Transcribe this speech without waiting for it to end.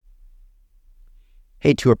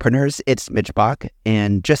Hey, Tourpreneurs, it's Mitch Bach,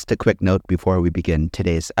 and just a quick note before we begin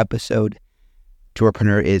today's episode.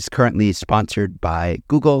 Tourpreneur is currently sponsored by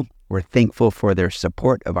Google. We're thankful for their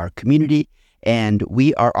support of our community, and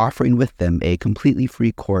we are offering with them a completely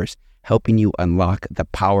free course helping you unlock the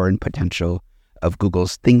power and potential of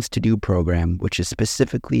Google's Things to Do program, which is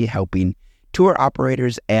specifically helping tour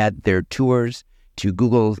operators add their tours to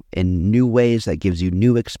Google in new ways that gives you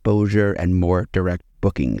new exposure and more direct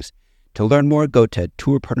bookings. To learn more, go to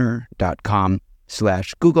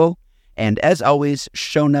tourpreneur.com/Google. And as always,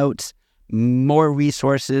 show notes, more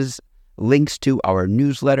resources, links to our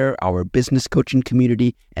newsletter, our business coaching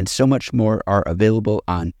community, and so much more are available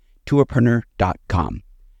on tourpreneur.com.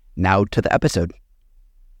 Now to the episode.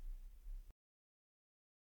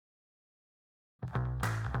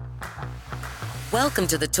 Welcome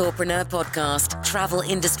to the Tourpreneur Podcast. Travel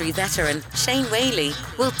industry veteran Shane Whaley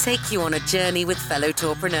will take you on a journey with fellow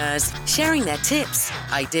tourpreneurs, sharing their tips,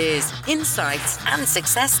 ideas, insights, and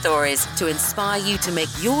success stories to inspire you to make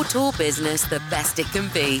your tour business the best it can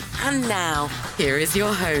be. And now, here is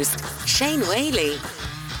your host, Shane Whaley.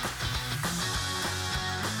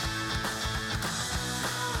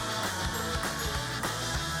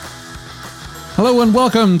 Hello and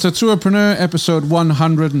welcome to Tourpreneur episode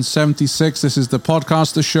 176. This is the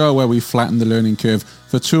podcast, the show where we flatten the learning curve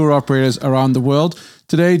for tour operators around the world.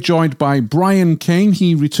 Today joined by Brian Kane.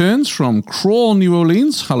 He returns from Crawl, New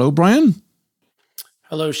Orleans. Hello, Brian.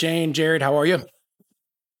 Hello, Shane. Jared, how are you?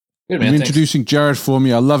 Good, man. You're introducing Jared for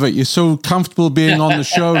me. I love it. You're so comfortable being on the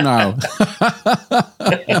show now.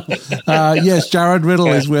 Yes, Jared Riddle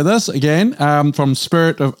is with us again from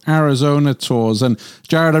Spirit of Arizona Tours. And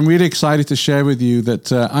Jared, I'm really excited to share with you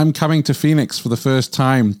that I'm coming to Phoenix for the first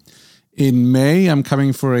time in May. I'm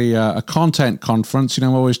coming for a content conference. You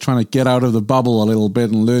know, I'm always trying to get out of the bubble a little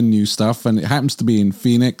bit and learn new stuff. And it happens to be in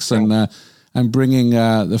Phoenix. And I'm bringing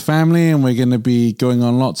the family, and we're going to be going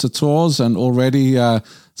on lots of tours. And already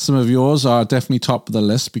some of yours are definitely top of the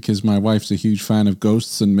list because my wife's a huge fan of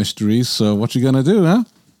ghosts and mysteries. So what you going to do, huh?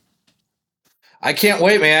 I can't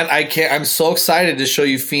wait, man. I'm so excited to show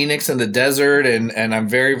you Phoenix and the desert, and I'm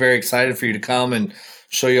very, very excited for you to come and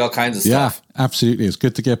show you all kinds of stuff. Yeah, absolutely. It's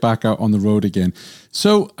good to get back out on the road again.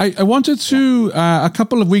 So I wanted to, a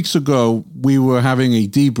couple of weeks ago, we were having a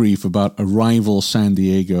debrief about Arrival San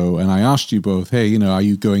Diego, and I asked you both, hey, are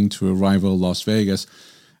you going to Arrival Las Vegas?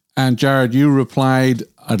 And Jared, you replied,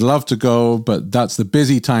 I'd love to go, but that's the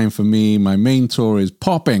busy time for me. My main tour is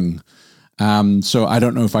popping. So I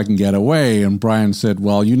don't know if I can get away. And Brian said,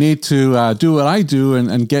 well, you need to do what I do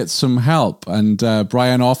and get some help. And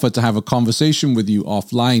Brian offered to have a conversation with you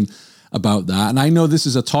offline about that. And I know this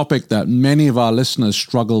is a topic that many of our listeners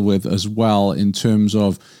struggle with as well in terms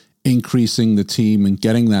of increasing the team and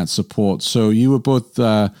getting that support. So you were both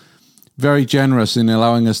very generous in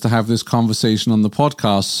allowing us to have this conversation on the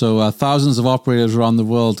podcast. So thousands of operators around the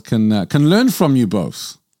world can learn from you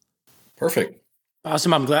both. Perfect.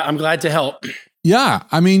 Awesome. I'm glad to help. Yeah.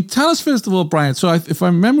 I mean, tell us first of all, Brian. So if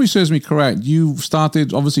my memory serves me correct, you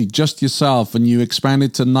started obviously just yourself and you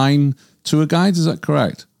expanded to 9 tour guides. Is that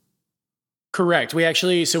correct? Correct. We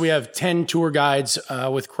have 10 tour guides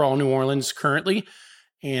with Crawl New Orleans currently.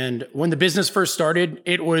 And when the business first started,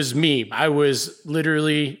 it was me. I was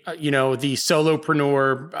literally, the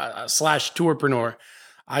solopreneur / tourpreneur.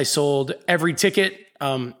 I sold every ticket.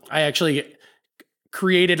 I actually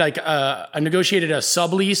created I negotiated a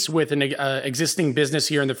sublease with an existing business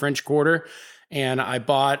here in the French Quarter. And I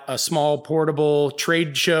bought a small portable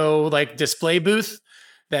trade show display booth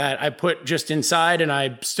that I put just inside, and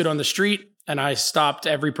I stood on the street and I stopped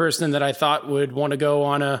every person that I thought would want to go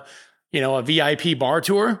on a VIP bar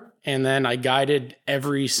tour. And then I guided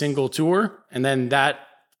every single tour. And then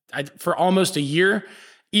for almost a year,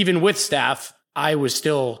 even with staff, I was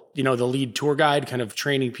still, the lead tour guide, kind of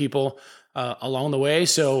training people along the way.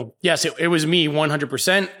 So yes, it was me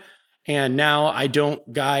 100%. And now I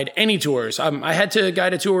don't guide any tours. I had to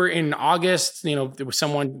guide a tour in August. There was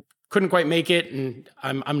someone couldn't quite make it, and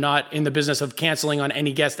I'm not in the business of canceling on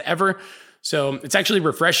any guest ever. So it's actually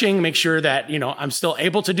refreshing. Make sure that, I'm still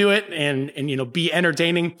able to do it and be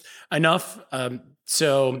entertaining enough.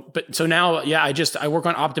 So now, yeah, I work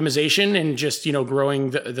on optimization and just, growing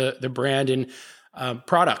the brand and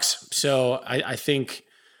products. So I think,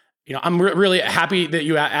 I'm really happy that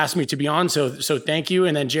you asked me to be on. So thank you.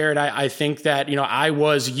 And then Jared, I think that, I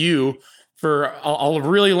was you for a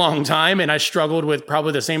really long time, and I struggled with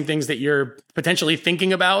probably the same things that you're potentially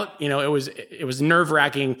thinking about. It was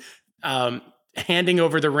nerve-wracking handing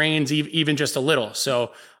over the reins even just a little.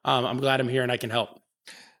 So I'm glad I'm here and I can help.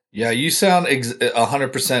 Yeah, you sound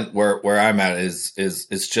 100% where I'm at is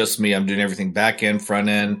it's just me. I'm doing everything back end, front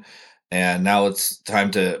end, and now it's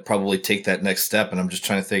time to probably take that next step. And I'm just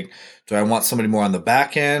trying to think, do I want somebody more on the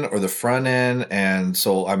back end or the front end? And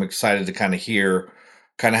so I'm excited to kind of hear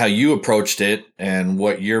kind of how you approached it and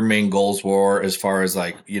what your main goals were as far as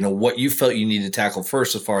like, what you felt you needed to tackle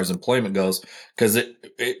first as far as employment goes, because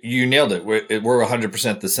you nailed it. We're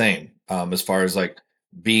 100% the same as far as like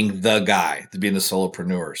being the guy, to being the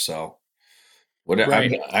solopreneur. So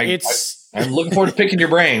right. I'm looking forward to picking your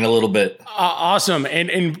brain a little bit. Awesome.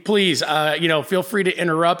 And please, feel free to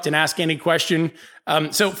interrupt and ask any question.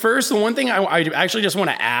 So first, the one thing I actually just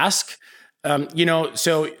want to ask,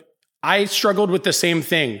 so I struggled with the same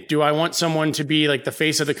thing. Do I want someone to be like the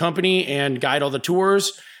face of the company and guide all the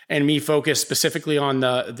tours and me focus specifically on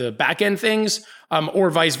the back end things, or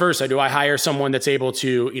vice versa? Do I hire someone that's able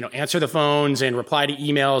to, answer the phones and reply to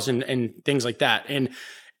emails and things like that? And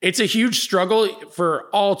it's a huge struggle for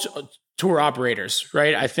all tour operators,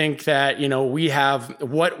 right? I think that, we have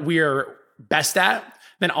what we're best at,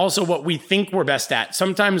 then also what we think we're best at.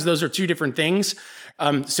 Sometimes those are two different things.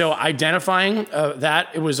 So identifying that,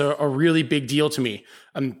 it was a really big deal to me.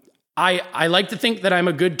 I like to think that I'm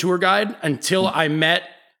a good tour guide until I met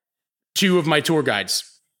two of my tour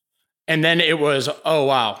guides. And then it was, oh,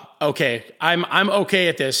 wow. Okay. I'm okay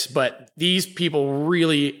at this, but these people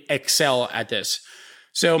really excel at this.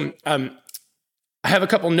 So, I have a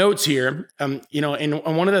couple notes here, and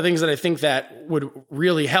one of the things that I think that would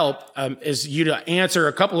really help is you to answer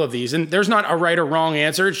a couple of these. And there's not a right or wrong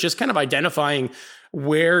answer. It's just kind of identifying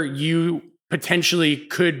where you potentially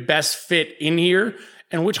could best fit in here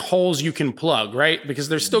and which holes you can plug, right? Because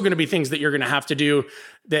there's still going to be things that you're going to have to do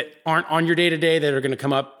that aren't on your day-to-day that are going to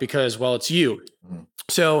come up because, well, it's you.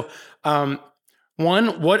 So,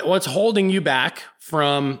 one, what's holding you back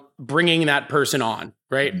from bringing that person on,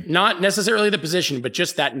 right? Not necessarily the position, but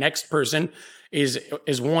just that next person is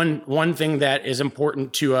one thing that is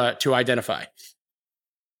important to identify.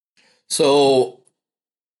 So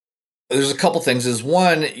there's a couple things. Is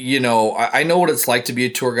one, I know what it's like to be a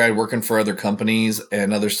tour guide working for other companies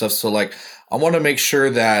and other stuff. So like, I want to make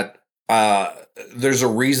sure that there's a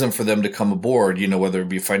reason for them to come aboard, whether it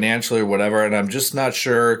be financially or whatever. And I'm just not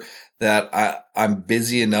sure that I'm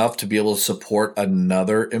busy enough to be able to support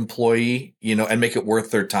another employee, and make it worth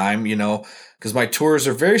their time, because my tours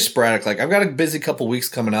are very sporadic. Like I've got a busy couple weeks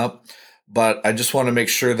coming up, but I just want to make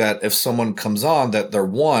sure that if someone comes on, that they're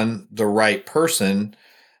one, the right person,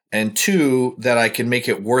 and two, that I can make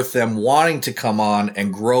it worth them wanting to come on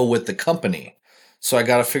and grow with the company. So I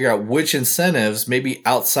got to figure out which incentives, maybe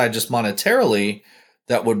outside just monetarily,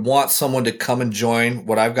 that would want someone to come and join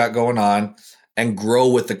what I've got going on and grow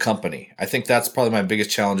with the company. I think that's probably my biggest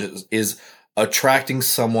challenge is attracting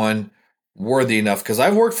someone worthy enough. Because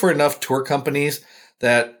I've worked for enough tour companies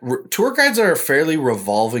that tour guides are a fairly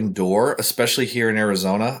revolving door, especially here in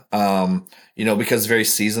Arizona, because it's very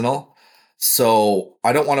seasonal. So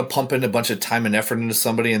I don't want to pump in a bunch of time and effort into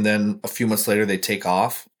somebody and then a few months later they take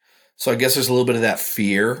off. So I guess there's a little bit of that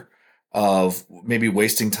fear of maybe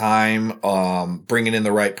wasting time, bringing in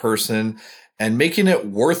the right person and making it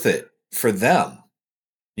worth it for them.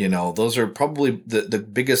 Those are probably the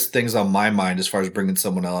biggest things on my mind as far as bringing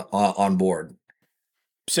someone on board.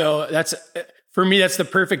 So for me, that's the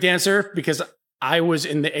perfect answer, because I was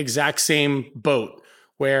in the exact same boat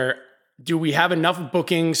where do we have enough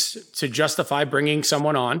bookings to justify bringing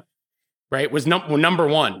someone on, right? Was number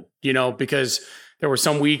one, because there were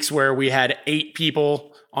some weeks where we had 8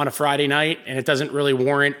 people on a Friday night and it doesn't really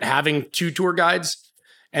warrant having 2 tour guides.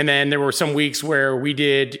 And then there were some weeks where we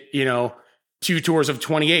did, 2 tours of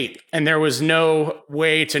 28, and there was no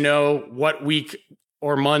way to know what week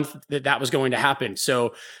or month that was going to happen.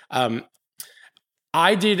 So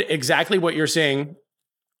I did exactly what you're saying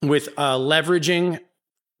with leveraging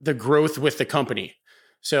the growth with the company.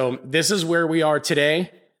 So this is where we are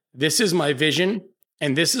today. This is my vision,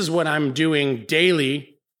 and this is what I'm doing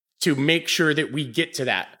daily to make sure that we get to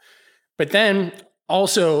that. But then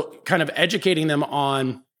also kind of educating them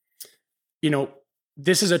on,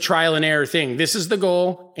 this is a trial and error thing. This is the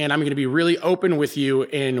goal. And I'm going to be really open with you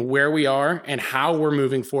in where we are and how we're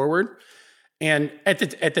moving forward. And at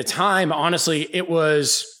the time, honestly, it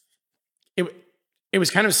was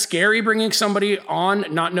kind of scary bringing somebody on,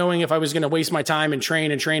 not knowing if I was going to waste my time and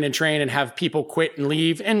train and have people quit and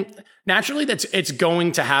leave. And naturally it's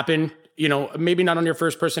going to happen, maybe not on your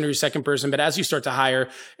first person or your second person, but as you start to hire,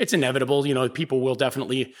 it's inevitable, people will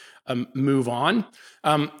definitely move on.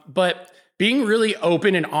 But being really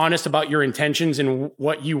open and honest about your intentions and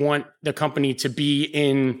what you want the company to be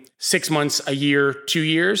in 6 months, a year, 2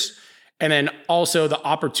 years, and then also the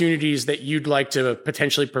opportunities that you'd like to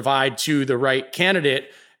potentially provide to the right candidate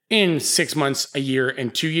in 6 months, a year,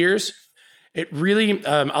 and 2 years. It really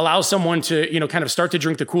allows someone to, kind of start to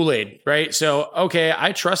drink the Kool-Aid, right? So, okay,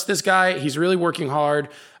 I trust this guy. He's really working hard.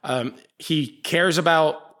 He cares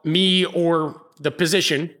about me or the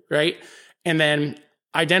position, right? And then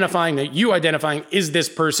identifying, is this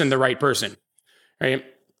person the right person, right?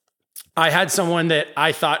 I had someone that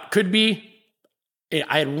I thought could be.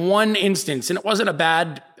 I had one instance, and it wasn't a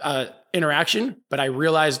bad interaction, but I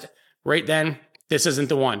realized right then, this isn't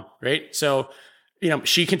the one, right? So,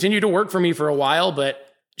 she continued to work for me for a while, but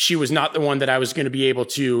she was not the one that I was going to be able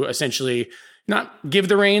to essentially not give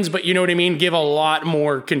the reins, but you know what I mean? Give a lot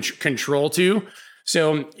more control to.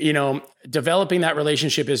 So, developing that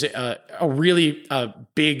relationship is a really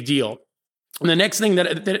big deal. And the next thing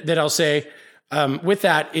that I'll say with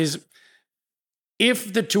that is,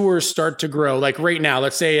 if the tours start to grow, like right now,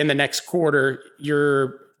 let's say in the next quarter,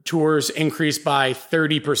 your tours increase by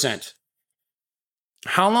 30%.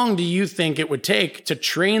 How long do you think it would take to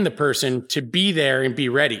train the person to be there and be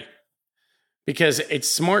ready? Because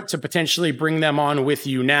it's smart to potentially bring them on with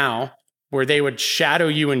you now, where they would shadow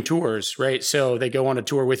you in tours, right? So they go on a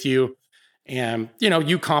tour with you and,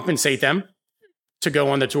 you compensate them to go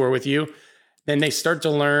on the tour with you. Then they start to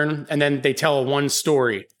learn, and then they tell one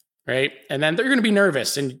story, right? And then they're going to be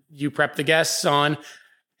nervous, and you prep the guests on,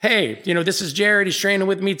 hey, this is Jared. He's training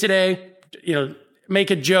with me today. Make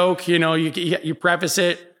a joke, you preface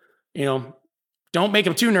it, don't make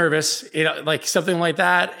them too nervous, like something like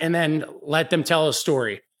that. And then let them tell a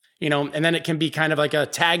story, and then it can be kind of like a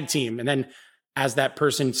tag team. And then as that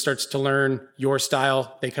person starts to learn your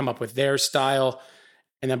style, they come up with their style.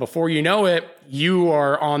 And then before you know it, you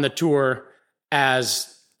are on the tour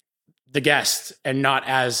as the guest and not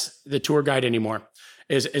as the tour guide anymore,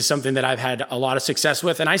 is something that I've had a lot of success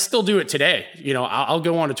with. And I still do it today. I'll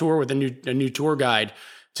go on a tour with a new tour guide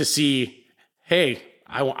to see, hey,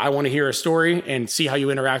 I want to hear a story and see how you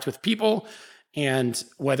interact with people and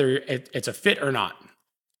whether it's a fit or not.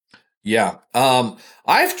 Yeah.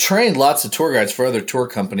 I've trained lots of tour guides for other tour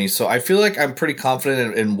companies, so I feel like I'm pretty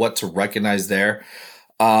confident in what to recognize there.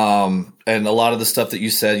 And a lot of the stuff that you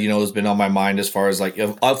said, has been on my mind as far as like,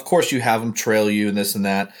 of course you have them trail you and this and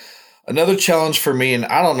that. Another challenge for me, and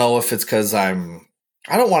I don't know if it's because I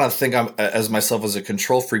don't want to think I'm as myself as a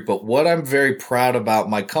control freak, but what I'm very proud about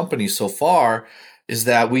my company so far is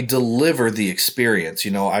that we deliver the experience.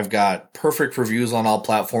 I've got perfect reviews on all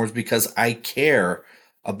platforms because I care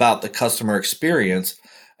about the customer experience,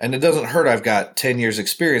 and it doesn't hurt. I've got 10 years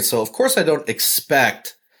experience. So of course I don't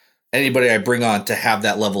expect anybody I bring on to have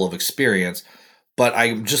that level of experience, but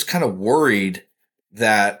I'm just kind of worried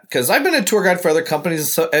that, because I've been a tour guide for other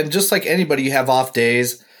companies, and just like anybody, you have off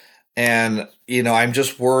days, and I'm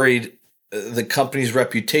just worried the company's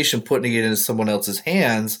reputation putting it into someone else's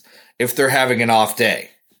hands if they're having an off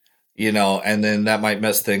day, and then that might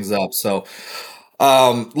mess things up. So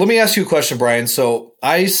let me ask you a question, Brian. So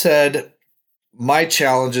I said my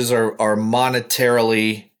challenges are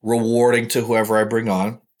monetarily rewarding to whoever I bring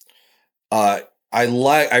on. I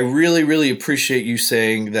really, really appreciate you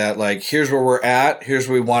saying that, like, here's where we're at, here's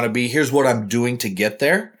where we want to be, here's what I'm doing to get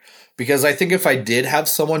there. Because I think if I did have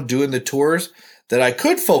someone doing the tours, that I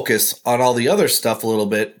could focus on all the other stuff a little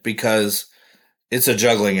bit, because it's a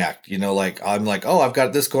juggling act. Like, I'm like, oh, I've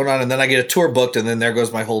got this going on, and then I get a tour booked, and then there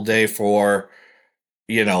goes my whole day for,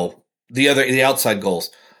 the outside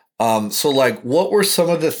goals. So like, what were some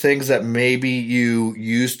of the things that maybe you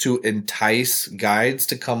used to entice guides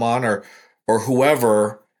to come on, or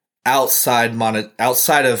whoever outside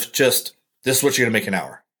of just, this is what you're going to make an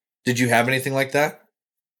hour? Did you have anything like that?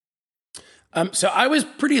 So I was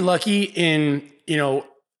pretty lucky in,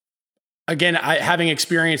 again, having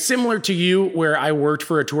experience similar to you, where I worked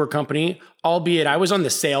for a tour company, albeit I was on the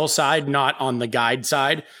sales side, not on the guide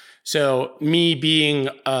side. So me being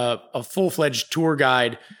a full-fledged tour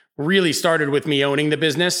guide really started with me owning the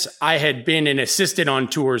business. I had been an assistant on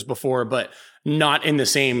tours before, but not in the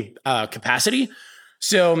same capacity.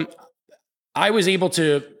 So I was able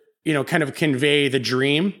to, kind of convey the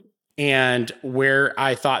dream and where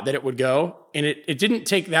I thought that it would go. And it didn't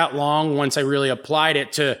take that long once I really applied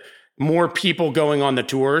it to more people going on the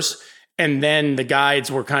tours. And then the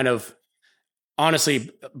guides were kind of,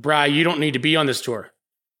 honestly, Bri, you don't need to be on this tour.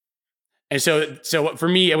 And so for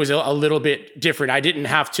me, it was a little bit different. I didn't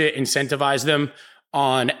have to incentivize them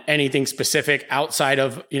on anything specific outside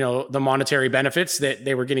of, the monetary benefits that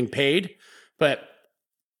they were getting paid. But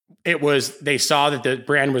they saw that the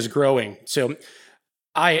brand was growing. So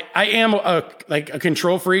I am a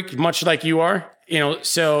control freak, much like you are.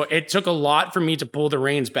 So it took a lot for me to pull the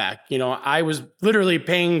reins back. I was literally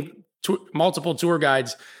paying multiple tour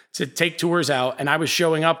guides to take tours out, and I was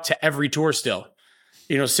showing up to every tour still.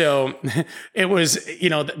 So it was,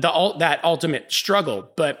 that ultimate struggle.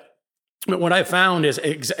 But what I found is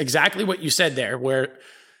exactly what you said there, where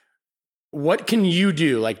what can you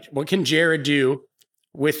do? Like, what can Jared do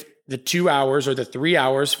with the 2 hours or the 3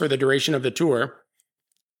 hours for the duration of the tour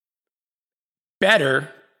better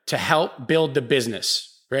to help build the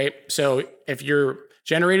business, right? So if you're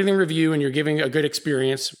generating the review and you're giving a good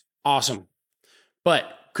experience, awesome. But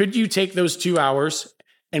could you take those 2 hours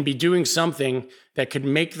and be doing something that could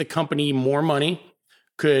make the company more money,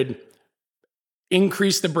 could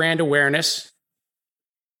increase the brand awareness,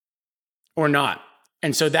 or not?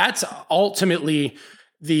 And so that's ultimately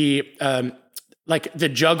the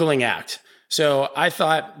juggling act. So I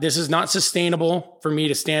thought, this is not sustainable for me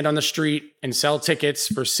to stand on the street and sell tickets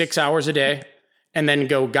for 6 hours a day and then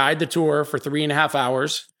go guide the tour for 3.5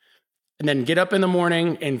 hours and then get up in the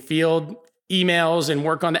morning and field emails and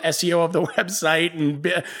work on the SEO of the website and,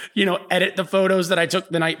 edit the photos that I took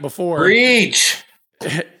the night before. Preach.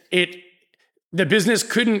 The business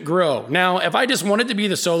couldn't grow. Now, if I just wanted to be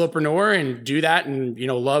the solopreneur and do that and,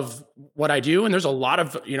 love what I do, and there's a lot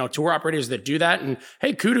of, tour operators that do that, and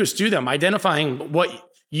hey, kudos to them. Identifying what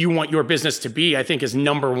you want your business to be, I think, is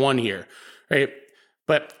number one here, right?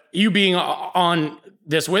 But you being on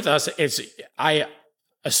this with us, I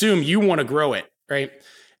assume you want to grow it, right?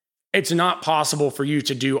 It's not possible for you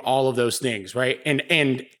to do all of those things, right?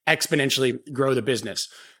 And exponentially grow the business.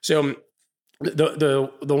 So the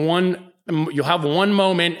one, you'll have one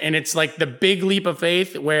moment, and it's like the big leap of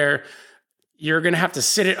faith where you're going to have to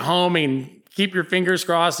sit at home and keep your fingers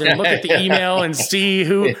crossed and look at the email and see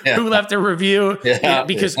who left a review,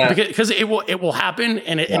 because it will happen,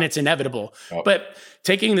 and it's inevitable. But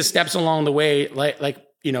taking the steps along the way,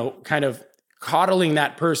 kind of coddling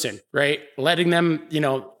that person, right? Letting them,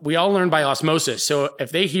 we all learn by osmosis. So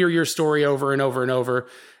if they hear your story over and over and over,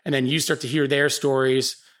 and then you start to hear their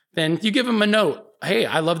stories, then you give them a note. Hey,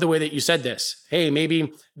 I love the way that you said this. Hey,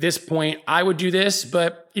 maybe this point I would do this,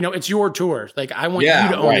 but it's your tour. Like, I want you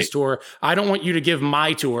to own this tour. I don't want you to give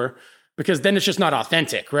my tour, because then it's just not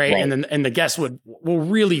authentic, right? And the guests will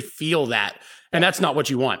really feel that, and that's not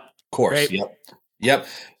what you want. Of course. Right? Yep.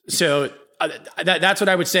 So that's what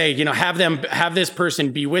I would say. Have this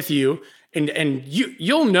person be with you, and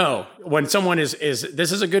you'll know when someone is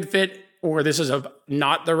this is a good fit or this is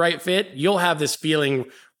not the right fit. You'll have this feeling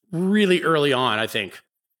really early on, I think.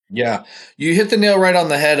 Yeah. You hit the nail right on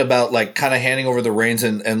the head about kind of handing over the reins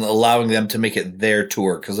and allowing them to make it their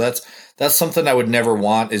tour. Cause that's something I would never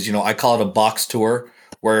want is, I call it a box tour,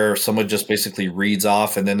 where someone just basically reads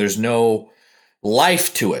off and then there's no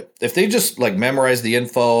life to it. If they just memorize the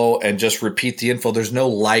info and just repeat the info, there's no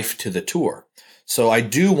life to the tour. So I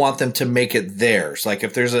do want them to make it theirs. Like,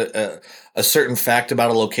 if there's a certain fact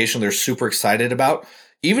about a location they're super excited about,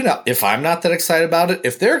 even if I'm not that excited about it,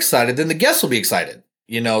 if they're excited, then the guests will be excited,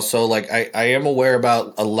 So I am aware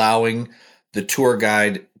about allowing the tour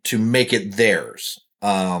guide to make it theirs.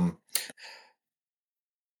 Now,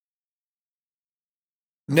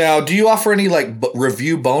 do you offer any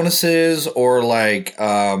review bonuses or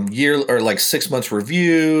year or 6 months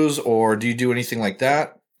reviews, or do you do anything like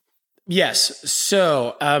that? Yes.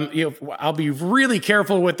 So I'll be really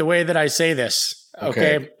careful with the way that I say this.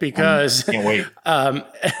 Okay. Because can't wait.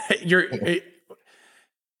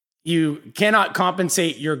 You cannot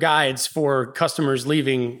compensate your guides for customers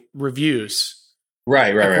leaving reviews.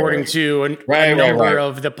 Right. According to a number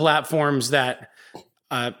of the platforms that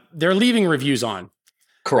they're leaving reviews on.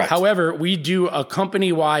 Correct. However, we do a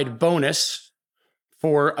company-wide bonus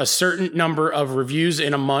for a certain number of reviews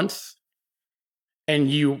in a month,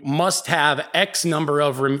 and you must have X number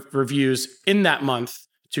of reviews in that month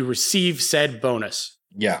to receive said bonus.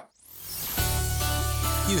 Yeah.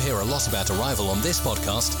 You hear a lot about Arrival on this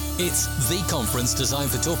podcast. It's the conference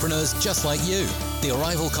designed for tourpreneurs just like you. The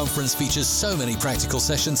Arrival conference features so many practical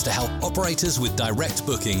sessions to help operators with direct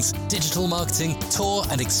bookings, digital marketing, tour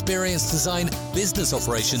and experience design, business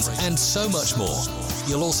operations, and so much more.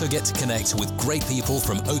 You'll also get to connect with great people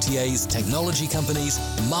from OTAs, technology companies,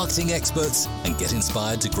 marketing experts, and get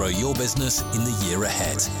inspired to grow your business in the year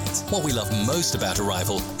ahead. What we love most about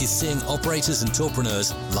Arrival is seeing operators and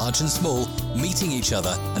tourpreneurs, large and small, meeting each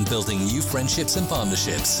other and building new friendships and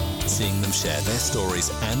partnerships, seeing them share their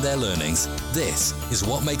stories and their learnings. This is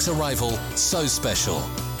what makes Arrival so special.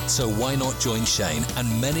 So why not join Shane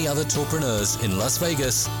and many other tourpreneurs in Las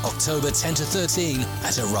Vegas, October 10 to 13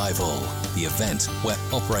 at Arrival, the event where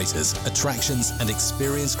operators, attractions, and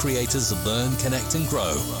experienced creators learn, connect, and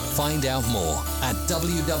grow. Find out more at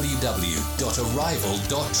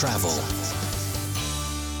www.arrival.travel.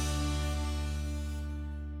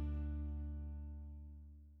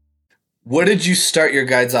 What did you start your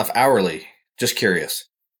guides off hourly? Just curious,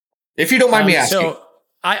 if you don't mind me asking. So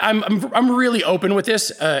I'm really open with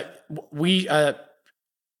this. We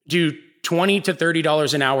do $20 to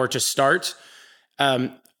 $30 an hour to start.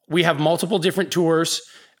 We have multiple different tours.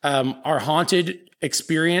 Our haunted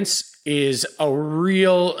experience is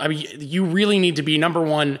you really need to be, number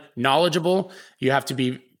one, knowledgeable. You have to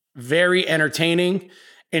be very entertaining.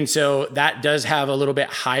 And so that does have a little bit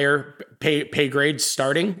higher pay grade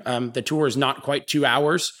starting. The tour is not quite 2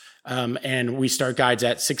 hours. And we start guides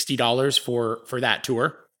at $60 for that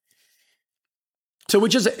tour. So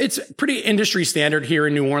it's pretty industry standard here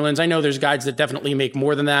in New Orleans. I know there's guides that definitely make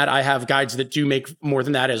more than that. I have guides that do make more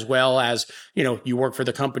than that, as well as, you work for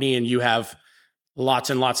the company and you have lots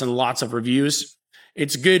and lots and lots of reviews.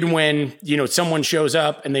 It's good when, someone shows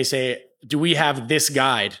up and they say, do we have this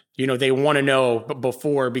guide? They want to know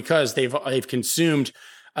before, because they've consumed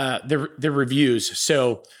the reviews.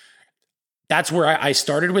 So that's where I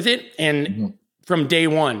started with it. And from day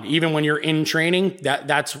one, even when you're in training,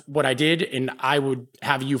 that's what I did. And I would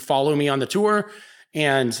have you follow me on the tour.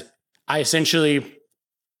 And I essentially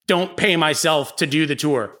don't pay myself to do the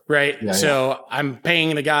tour, right? Yeah, so I'm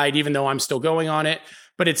paying the guide, even though I'm still going on it.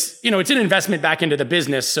 But it's, it's an investment back into the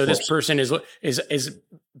business. So this person is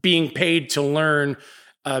being paid to learn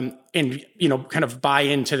and, kind of buy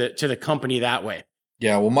into the company that way.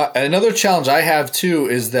 Yeah. Well, another challenge I have too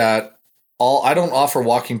is that I don't offer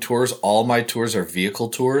walking tours. All my tours are vehicle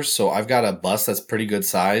tours. So I've got a bus that's pretty good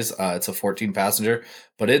size. It's a 14 passenger,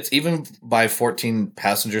 but it's even by 14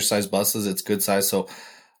 passenger size buses, it's good size. So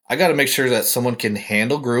I got to make sure that someone can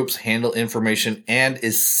handle groups, handle information, and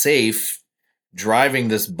is safe driving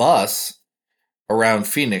this bus around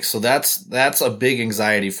Phoenix. So that's a big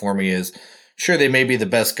anxiety for me. Is sure, they may be the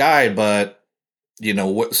best guide, but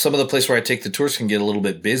some of the places where I take the tours can get a little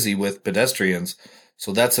bit busy with pedestrians.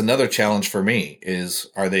 So that's another challenge for me is,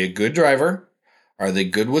 are they a good driver? Are they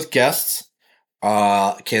good with guests?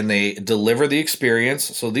 Can they deliver the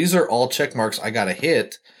experience? So these are all check marks I got to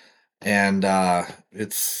hit. And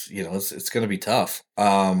it's going to be tough.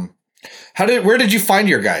 Where did you find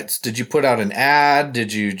your guides? Did you put out an ad? How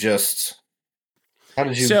did you?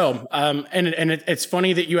 So, it's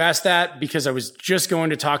funny that you asked that, because I was just going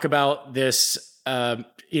to talk about this,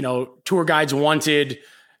 Tour Guides Wanted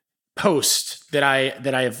post that I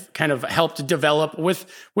have kind of helped develop with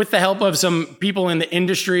the help of some people in the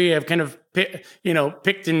industry. I've kind of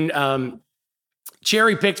picked and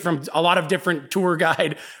cherry picked from a lot of different tour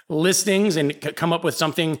guide listings and come up with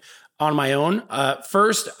something on my own.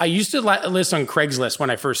 First, I used to list on Craigslist when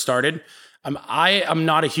I first started. I am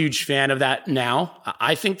not a huge fan of that now.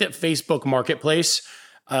 I think that Facebook Marketplace,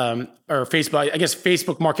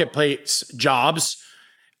 Facebook Marketplace jobs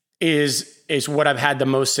is what I've had the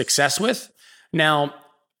most success with. Now,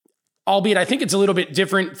 albeit I think it's a little bit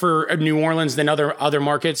different for New Orleans than other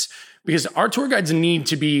markets, because our tour guides need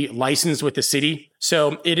to be licensed with the city.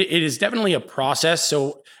 So it is definitely a process.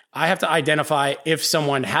 So I have to identify if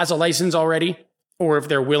someone has a license already or if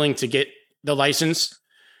they're willing to get the license.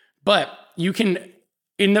 But you can,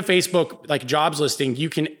 in the Facebook jobs listing, you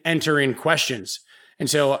can enter in questions. And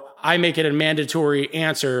so I make it a mandatory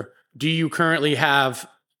answer. Do you currently have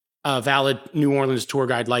a valid New Orleans tour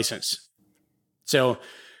guide license? So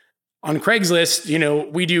on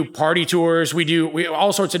Craigslist, we do party tours, we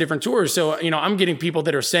all sorts of different tours. So, I'm getting people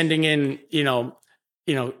that are sending in,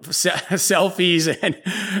 selfies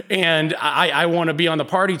and I want to be on the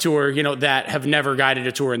party tour, that have never guided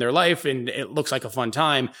a tour in their life. And it looks like a fun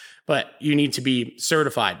time, but you need to be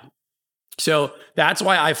certified. So that's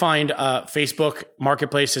why I find Facebook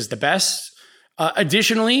Marketplace is the best.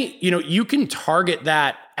 Additionally, you can target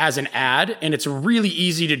that as an ad, and it's really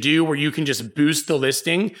easy to do, where you can just boost the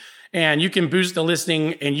listing. And you can boost the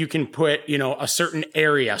listing and you can put, a certain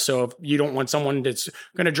area. So if you don't want someone that's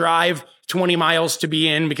going to drive 20 miles to be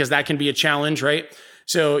in, because that can be a challenge, right?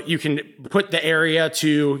 So you can put the area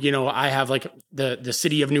to, I have the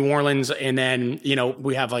city of New Orleans, and then,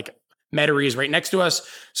 we have Metairies right next to us.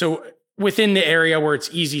 So within the area where it's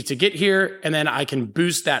easy to get here, and then I can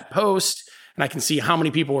boost that post and I can see how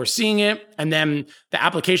many people are seeing it. And then the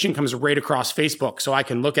application comes right across Facebook. So I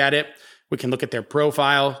can look at it. We can look at their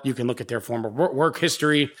profile. You can look at their former work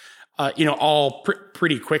history, all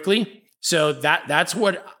pretty quickly. So that's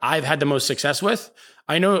what I've had the most success with.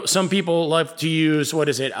 I know some people love to use, what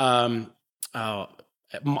is it? Am I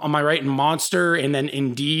right? Monster and then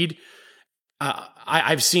Indeed.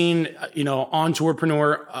 I've seen, on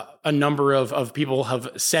Tourpreneur, a number of people have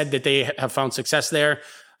said that they have found success there.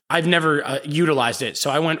 I've never utilized it.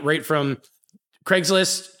 So I went right from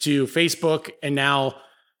Craigslist to Facebook and now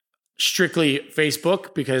strictly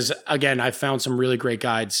Facebook because, again, I've found some really great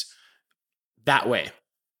guides that way.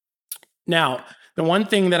 Now, the one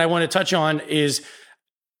thing that I want to touch on is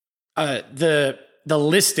the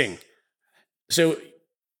listing. So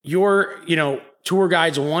your, tour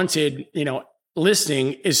guides wanted,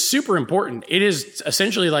 listing is super important. It is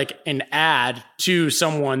essentially like an ad to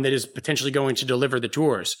someone that is potentially going to deliver the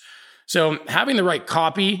tours. So having the right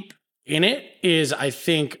copy in it is, I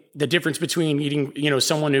think, the difference between meeting,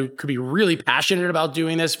 someone who could be really passionate about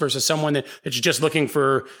doing this versus someone that's just looking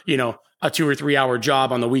for, a 2 or 3 hour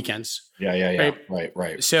job on the weekends. Yeah.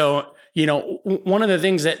 Right. So, one of the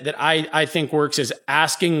things that I think works is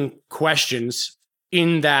asking questions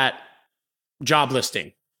in that job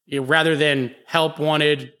listing, rather than help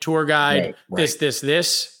wanted, tour guide, right.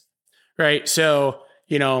 this, right? So,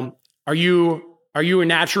 are you a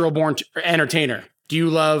natural born entertainer? Do you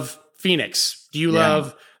love Phoenix? Do you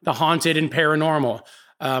love the haunted and paranormal?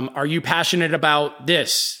 Are you passionate about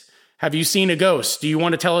this? Have you seen a ghost? Do you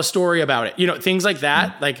want to tell a story about it? Things like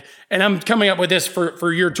that. Like, and I'm coming up with this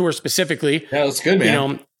for your tour specifically. Yeah, that's good,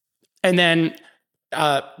 man. And then,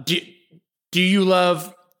 do you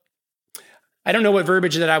love, I don't know what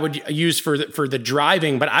verbiage that I would use for the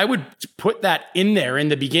driving, but I would put that in there in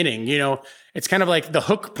the beginning. It's kind of like the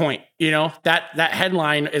hook point, that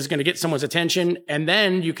headline is going to get someone's attention. And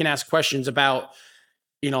then you can ask questions about,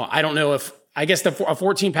 I don't know if, I guess a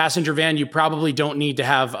 14 passenger van, you probably don't need to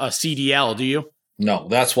have a CDL, do you? No,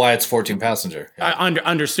 that's why it's 14 passenger. Yeah.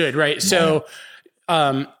 Understood. Right. No. So,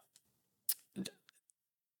 I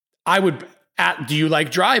would, do you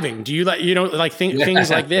like driving? Do you like, things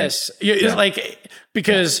like this?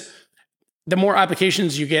 Because the more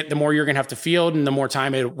applications you get, the more you're going to have to field and the more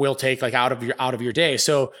time it will take out of your day.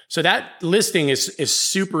 So that listing is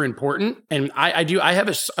super important. And I have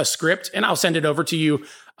a script and I'll send it over to you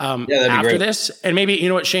after this. And maybe, you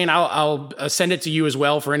know what, Shane, I'll send it to you as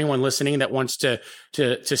well for anyone listening that wants to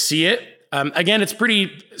see it. Again, it's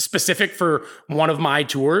pretty specific for one of my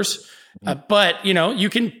tours, but you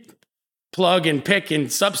can plug and pick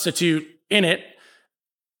and substitute in it.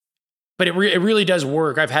 But it really does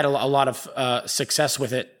work. I've had a lot of success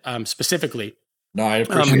with it specifically. No, I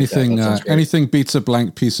appreciate anything beats a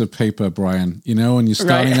blank piece of paper, Brian. When you're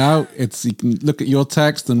starting out, you can look at your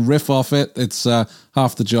text and riff off it. It's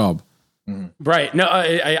half the job. Mm-hmm. Right. No,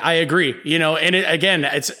 I agree. And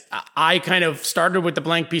I kind of started with the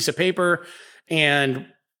blank piece of paper and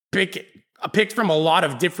picked from a lot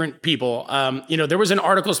of different people. There was an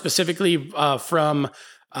article specifically from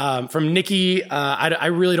Nikki. I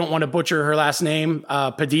really don't want to butcher her last name.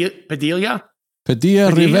 Padilla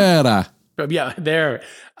Rivera. Yeah, there.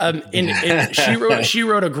 And she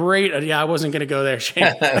wrote a great. I wasn't going to go there,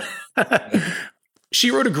 Shane. She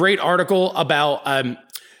wrote a great article about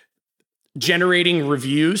generating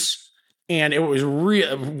reviews, and it was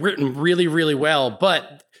written really, really well.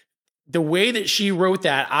 But the way that she wrote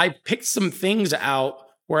that, I picked some things out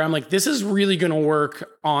where I'm like, this is really going to work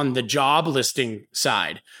on the job listing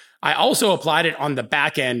side. I also applied it on the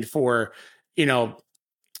back end for,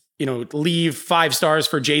 leave 5 stars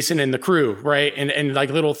for Jason and the crew, right? And like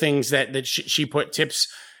little things that she put tips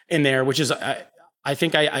in there, which is, I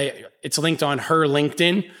think it's linked on her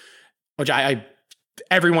LinkedIn, which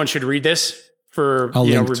everyone should read this for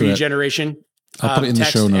review generation. I'll put it in the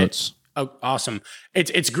show notes. Oh, awesome!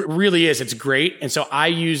 It's really is. It's great. And so I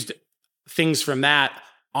used things from that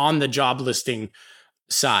on the job listing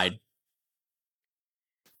side.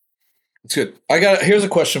 It's good. Here's a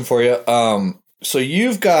question for you. So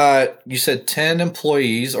you said 10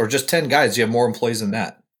 employees or just 10 guides. Do you have more employees than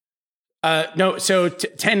that? No. So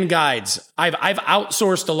 10 guides. I've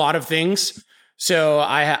outsourced a lot of things. So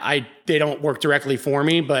they don't work directly for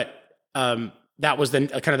me, but, that was the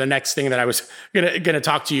kind of the next thing that I was gonna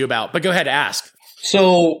talk to you about. But go ahead, ask.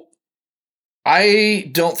 So I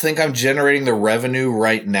don't think I'm generating the revenue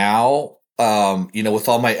right now. With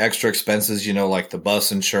all my extra expenses, like the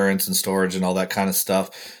bus insurance and storage and all that kind of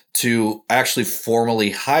stuff, to actually formally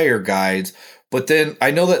hire guides. But then I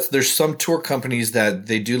know that there's some tour companies that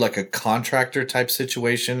they do like a contractor type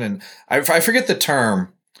situation, and I forget the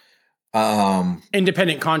term.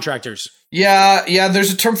 Independent contractors. Yeah,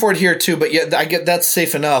 there's a term for it here too, but yeah, I get that's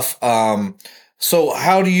safe enough. So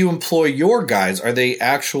how do you employ your guides? Are they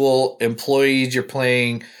actual employees you're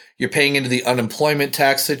paying, you're paying into the unemployment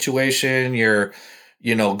tax situation. You're,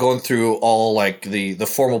 going through all like the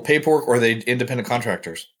formal paperwork, or are they independent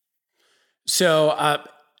contractors? So,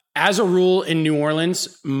 as a rule in New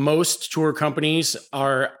Orleans, most tour companies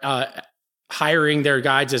are hiring their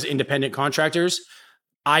guides as independent contractors.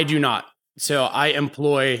 I do not. So I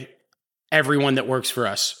employ everyone that works for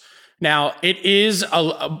us. Now, it is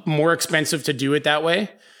a more expensive to do it that way,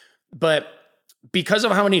 but because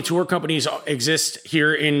of how many tour companies exist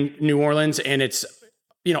here in New Orleans, and it's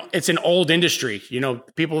an old industry.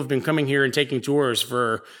 People have been coming here and taking tours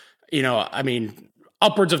for,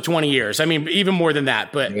 upwards of 20 years. I mean, even more than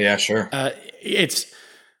that, but yeah, sure.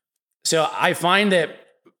 So I find that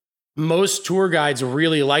most tour guides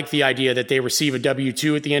really like the idea that they receive a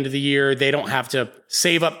W-2 at the end of the year. They don't have to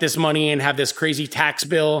save up this money and have this crazy tax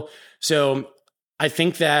bill. So I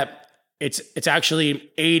think that it's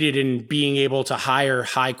actually aided in being able to hire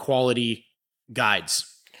high quality guides.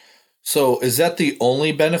 So is that the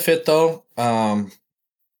only benefit though? To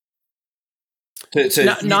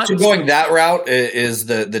going that route is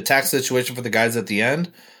the tax situation for the guys at the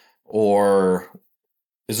end, or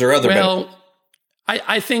is there other benefits?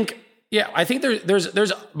 I think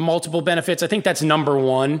there's multiple benefits. I think that's number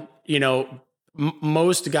one.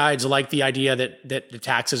 Most guides like the idea that the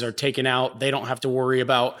taxes are taken out. They don't have to worry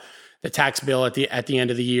about the tax bill at the end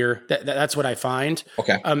of the year. That's what I find.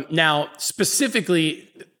 Okay. Now, specifically,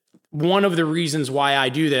 one of the reasons why I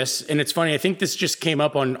do this, and it's funny, I think this just came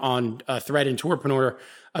up on a thread in Tourpreneur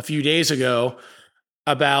a few days ago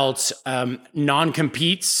about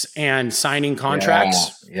non-competes and signing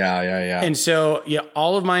contracts. Yeah. And so,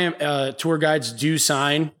 all of my tour guides do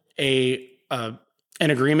sign an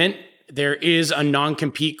agreement. There is a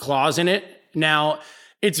non-compete clause in it. Now,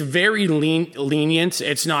 it's very lenient.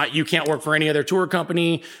 It's not, you can't work for any other tour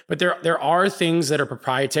company, but there are things that are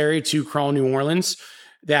proprietary to Crawl New Orleans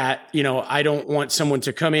that, I don't want someone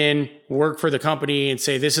to come in, work for the company and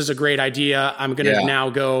say, this is a great idea. I'm going to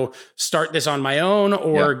now go start this on my own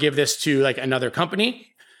or give this to like another company.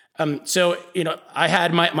 So, I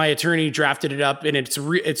had my attorney drafted it up, and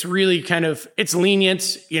it's really kind of, it's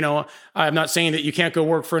lenient. I'm not saying that you can't go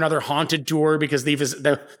work for another haunted tour, because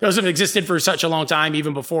those have existed for such a long time,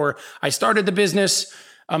 even before I started the business.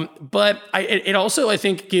 But it also, I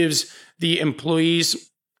think, gives the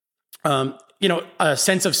employees, a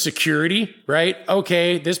sense of security, right?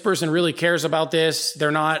 Okay, this person really cares about this.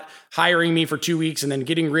 They're not hiring me for 2 weeks and then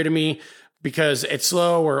getting rid of me because it's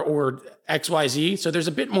slow or XYZ. So there's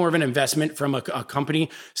a bit more of an investment from a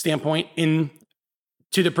company standpoint into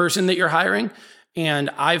the person that you're hiring.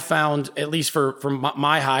 And I've found, at least for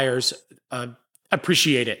my hires,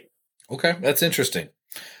 appreciate it. Okay, that's interesting.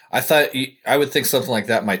 I would think something like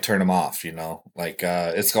that might turn them off, like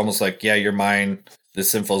it's almost like, you're mine.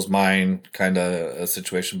 This info's mine kind of a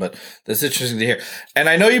situation, but that's interesting to hear. And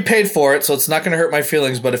I know you paid for it, so it's not going to hurt my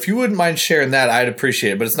feelings, but if you wouldn't mind sharing that, I'd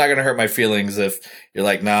appreciate it. But it's not going to hurt my feelings if you're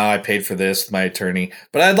like, nah, I paid for this, my attorney.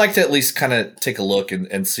 But I'd like to at least kind of take a look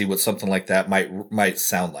and see what something like that might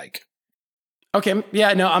sound like. Okay.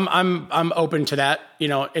 Yeah, no, I'm open to that.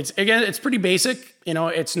 It's pretty basic.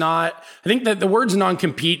 It's not, I think that the words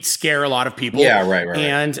non-compete scare a lot of people. Yeah, right.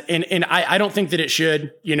 And I don't think that it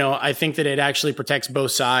should, I think that it actually protects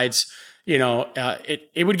both sides.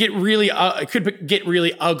 It would get really, it could get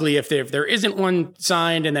really ugly if there isn't one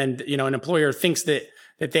signed, and then, an employer thinks that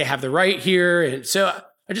they have the right here. And so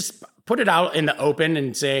I just put it out in the open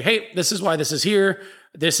and say, hey, this is why this is here.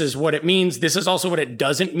 This is what it means. This is also what it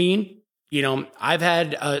doesn't mean. I've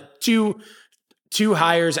had two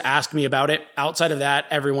hires ask me about it. Outside of that,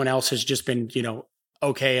 everyone else has just been,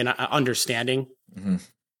 okay and understanding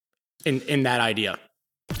in that idea.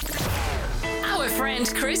 Our friend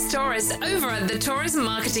Chris Torres over at the Torres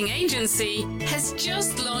Marketing Agency has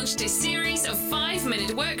just launched a series of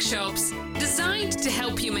 5-minute workshops designed to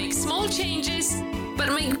help you make small changes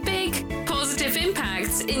but make big, positive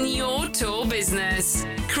impacts in your tour business.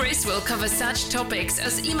 Chris will cover such topics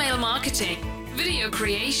as email marketing, video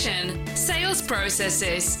creation, sales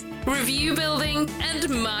processes, review building, and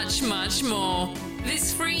much, much more.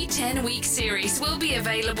 This free 10-week series will be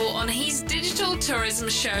available on his Digital Tourism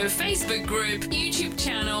Show Facebook group, YouTube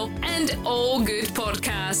channel, and all good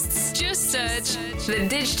podcasts. Just search the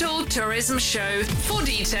Digital Tourism Show for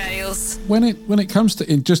details. When it comes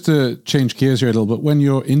to, just to change gears here a little bit, when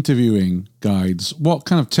you're interviewing guides, what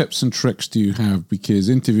kind of tips and tricks do you have? Because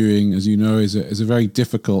interviewing, as you know, is a very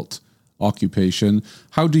difficult occupation.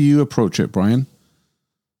 How do you approach it, Brian?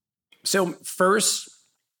 So first,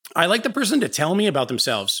 I like the person to tell me about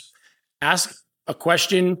themselves. Ask a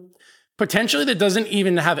question potentially that doesn't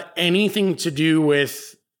even have anything to do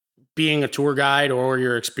with being a tour guide or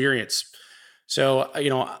your experience. So,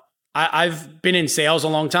 I've been in sales a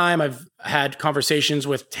long time. I've had conversations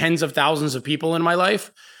with tens of thousands of people in my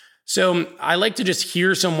life. So I like to just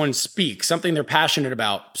hear someone speak, something they're passionate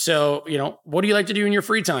about. So, what do you like to do in your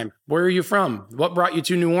free time? Where are you from? What brought you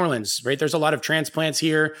to New Orleans, right? There's a lot of transplants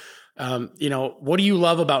here. What do you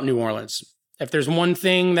love about New Orleans? If there's one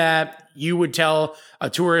thing that you would tell a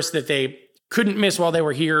tourist that they couldn't miss while they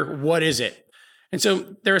were here, what is it? And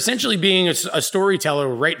so they're essentially being a storyteller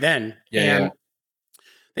right then. And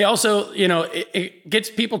they also, it gets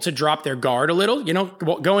people to drop their guard a little.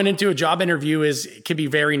 Going into a job interview can be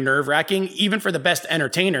very nerve wracking. Even for the best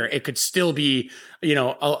entertainer, it could still be,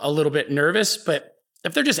 a little bit nervous. But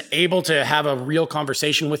if they're just able to have a real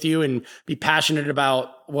conversation with you and be passionate about,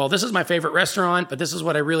 well, this is my favorite restaurant, but this is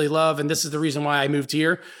what I really love, and this is the reason why I moved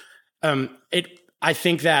here. I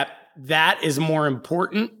think that is more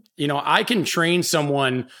important. I can train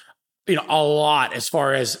someone, a lot as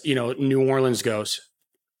far as, New Orleans goes.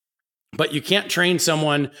 But you can't train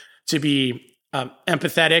someone to be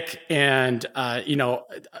empathetic and,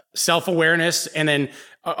 self-awareness and then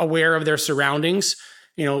aware of their surroundings.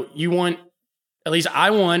 You want, at least I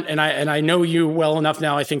want, and I know you well enough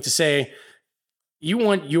now, I think, to say, you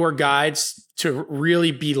want your guides to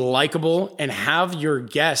really be likable and have your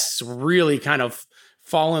guests really kind of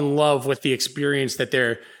fall in love with the experience that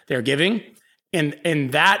they're giving.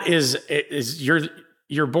 And that is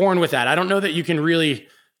you're born with that. I don't know that you can really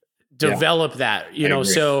develop that,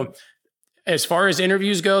 so as far as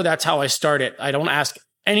interviews go, that's how I start it. I don't ask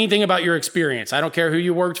anything about your experience. I don't care who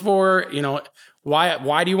you worked for,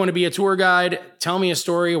 why do you want to be a tour guide? Tell me a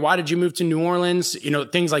story. Why did you move to New Orleans?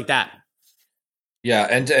 Things like that. Yeah.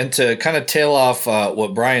 And to kind of tail off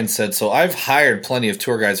what Brian said. So I've hired plenty of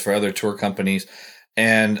tour guides for other tour companies,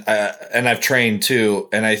 and I've trained too.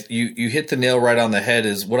 And you hit the nail right on the head.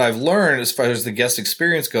 Is what I've learned as far as the guest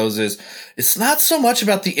experience goes is it's not so much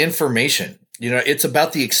about the information, it's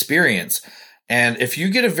about the experience. And if you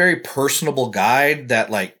get a very personable guide that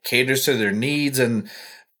like caters to their needs and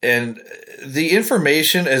the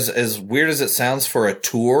information, as weird as it sounds for a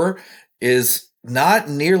tour, is not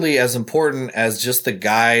nearly as important as just the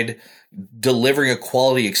guide delivering a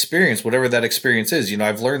quality experience, whatever that experience is.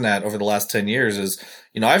 I've learned that over the last 10 years is,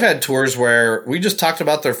 I've had tours where we just talked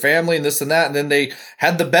about their family and this and that, and then they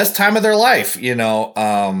had the best time of their life,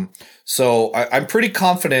 So I'm pretty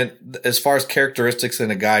confident as far as characteristics in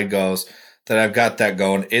a guide goes that I've got that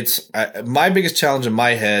going. My biggest challenge in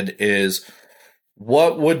my head is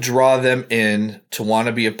what would draw them in to want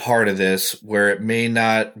to be a part of this, where it may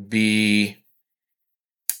not be,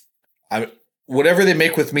 whatever they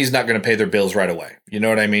make with me is not going to pay their bills right away. You know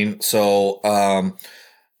what I mean? So,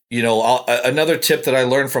 another tip that I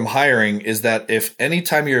learned from hiring is that if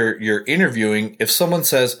anytime you're interviewing, if someone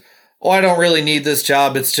says, "Oh, I don't really need this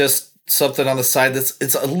job, it's just something on the side,"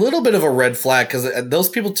 it's a little bit of a red flag, because those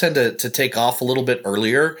people tend to take off a little bit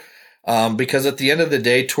earlier. Because at the end of the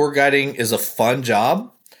day, tour guiding is a fun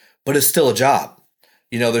job, but it's still a job.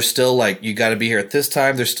 There's still like, you got to be here at this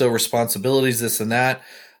time. There's still responsibilities, this and that.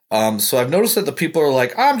 So I've noticed that the people are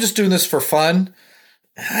like, I'm just doing this for fun.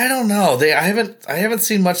 I don't know. I haven't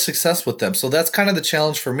seen much success with them. So that's kind of the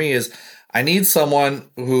challenge for me is I need someone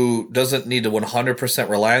who doesn't need to 100%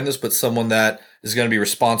 rely on this, but someone that is going to be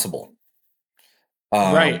responsible.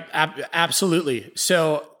 Right. Absolutely.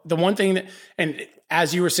 So the one thing that, and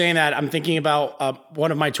as you were saying that, I'm thinking about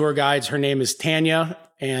one of my tour guides. Her name is Tanya,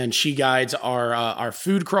 and she guides our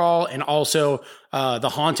food crawl and also the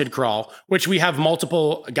haunted crawl, which we have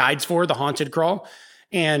multiple guides for, the haunted crawl.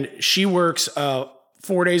 And she works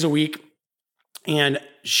 4 days a week, and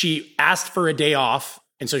she asked for a day off.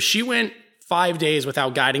 And so she went 5 days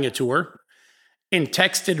without guiding a tour and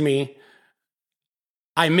texted me,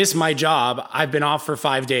 "I miss my job. I've been off for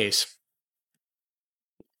 5 days."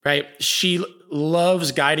 Right? She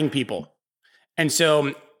loves guiding people. And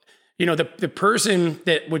so, the person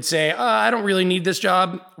that would say, I don't really need this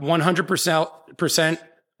job, 100%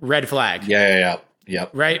 red flag. Yeah. Yep.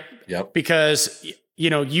 Right? Yep. Because,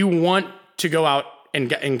 you want to go out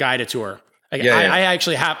and guide a tour. Like, I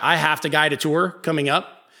actually have to guide a tour coming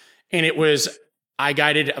up. And I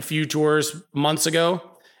guided a few tours months ago,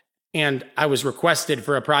 and I was requested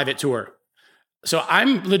for a private tour. So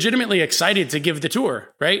I'm legitimately excited to give the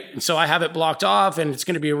tour, right? And so I have it blocked off, and it's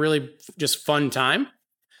going to be a really just fun time.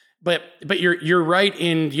 But you're right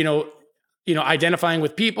in, identifying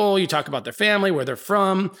with people. You talk about their family, where they're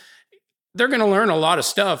from. They're going to learn a lot of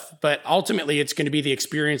stuff, but ultimately it's going to be the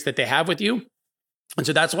experience that they have with you. And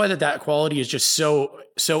so that's why that quality is just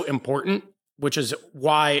so important, which is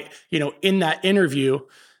why, in that interview,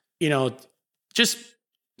 just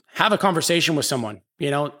have a conversation with someone.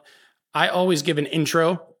 I always give an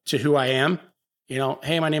intro to who I am.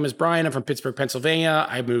 Hey, my name is Brian. I'm from Pittsburgh, Pennsylvania.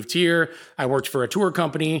 I moved here. I worked for a tour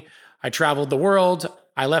company. I traveled the world.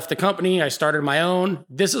 I left the company. I started my own.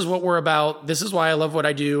 This is what we're about. This is why I love what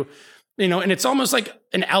I do. And it's almost like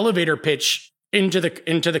an elevator pitch into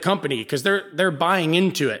the company, because they're buying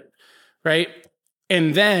into it, right?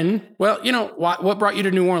 And then, well, what brought you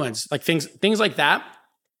to New Orleans? Like things like that.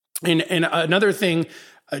 And another thing,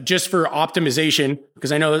 just for optimization,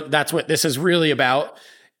 because I know that's what this is really about,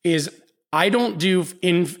 is I don't do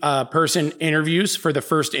in-person interviews for the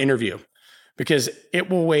first interview, because it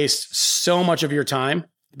will waste so much of your time,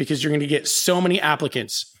 because you're going to get so many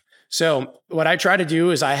applicants. So what I try to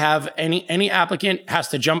do is I have any applicant has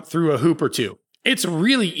to jump through a hoop or two. It's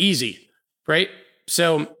really easy, right?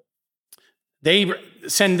 So they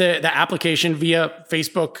send the application via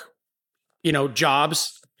Facebook,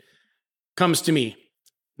 jobs, comes to me.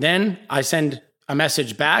 Then I send a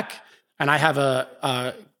message back, and I have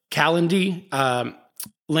a Calendly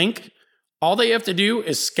link. All they have to do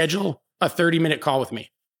is schedule a 30-minute call with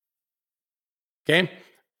me. Okay?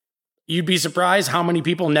 You'd be surprised how many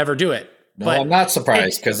people never do it. No, I'm not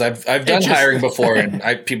surprised, because I've done hiring before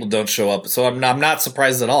and people don't show up. So I'm not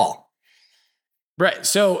surprised at all. Right.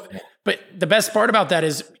 So, but the best part about that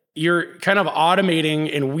is you're kind of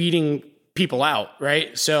automating and weeding people out,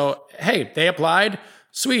 right? So, hey, they applied.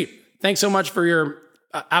 Sweet. Thanks so much for your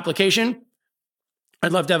application.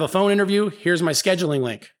 I'd love to have a phone interview. Here's my scheduling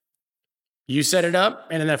link. You set it up.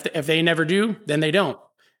 And then if they never do, then they don't.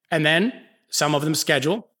 And then some of them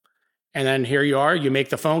schedule. And then here you are, you make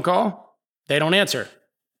the phone call, they don't answer.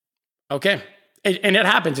 Okay. And it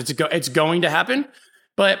happens. It's going to happen.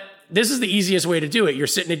 But this is the easiest way to do it. You're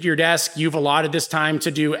sitting at your desk. You've allotted this time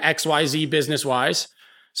to do XYZ business-wise.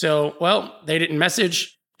 So, well, they didn't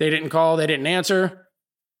message, they didn't call, they didn't answer.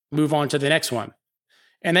 Move on to the next one.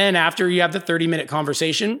 And then after you have the 30-minute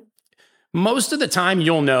conversation, most of the time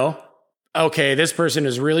you'll know, okay, this person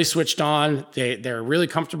is really switched on. They're really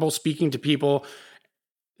comfortable speaking to people.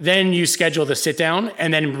 Then you schedule the sit down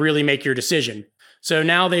and then really make your decision. So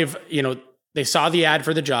now they saw the ad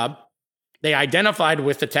for the job. They identified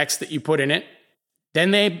with the text that you put in it. Then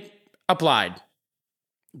they applied.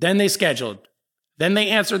 Then they scheduled. Then they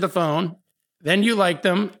answered the phone. Then you liked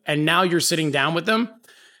them. And now you're sitting down with them.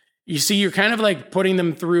 You see, you're kind of like putting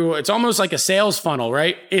them through, it's almost like a sales funnel,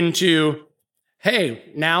 right? Into,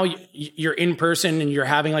 hey, now you're in person and you're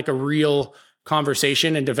having like a real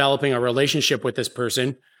conversation and developing a relationship with this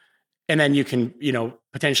person. And then you can,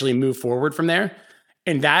 potentially move forward from there.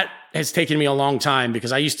 And that has taken me a long time,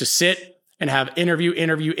 because I used to sit and have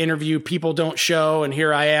interview. People don't show. And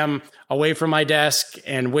here I am away from my desk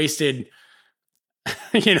and wasted,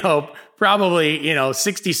 probably,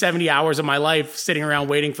 60, 70 hours of my life sitting around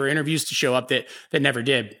waiting for interviews to show up that never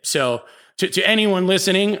did. So to anyone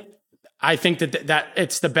listening, I think that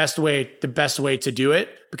it's the best way to do it.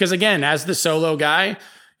 Because again, as the solo guy,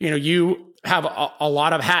 you have a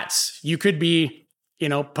lot of hats. You could be,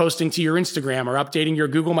 posting to your Instagram or updating your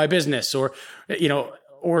Google My Business, or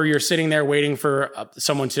you're sitting there waiting for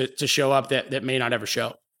someone to show up that may not ever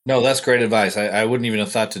show. No, that's great advice. I wouldn't even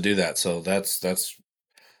have thought to do that. So that's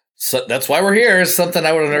why we're here. It's something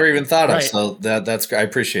I would have never even thought of. Right. So that's I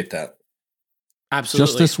appreciate that. Absolutely.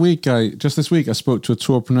 Just this week, I spoke to a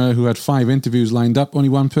tourpreneur who had 5 interviews lined up. Only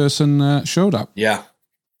one person showed up. Yeah.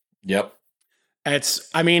 Yep.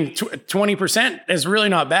 20% is really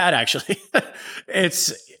not bad, actually.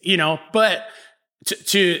 It's, but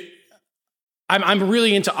I'm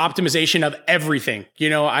really into optimization of everything.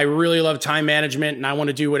 I really love time management, and I want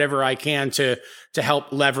to do whatever I can to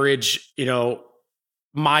help leverage,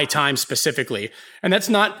 my time specifically. And that's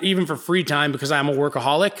not even for free time, because I'm a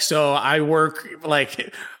workaholic. So I work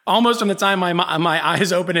like almost from the time my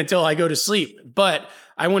eyes open until I go to sleep. But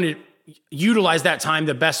I want to utilize that time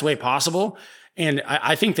the best way possible. And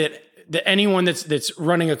I think that anyone that's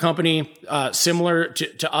running a company similar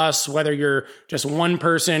to us, whether you're just one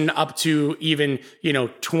person up to even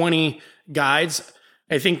 20 guides,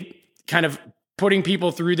 I think kind of putting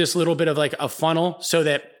people through this little bit of like a funnel so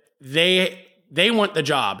that they want the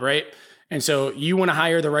job, right? And so you want to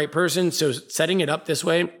hire the right person. So setting it up this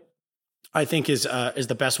way, I think is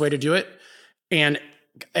the best way to do it. And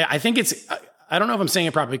I think it's, I don't know if I'm saying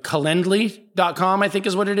it properly, Calendly.com, I think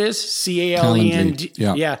is what it is. Calend.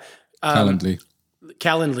 Yeah.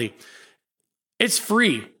 Calendly. It's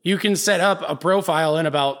free. You can set up a profile in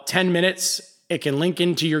about 10 minutes. It can link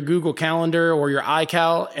into your Google Calendar or your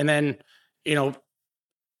iCal. And then,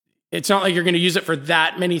 it's not like you're going to use it for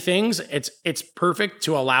that many things. It's perfect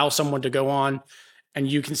to allow someone to go on and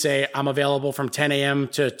you can say, I'm available from 10 a.m.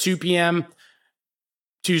 to 2 p.m.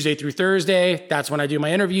 Tuesday through Thursday. That's when I do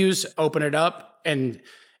my interviews, open it up. And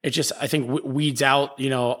it just, I think, weeds out,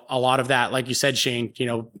 a lot of that. Like you said, Shane,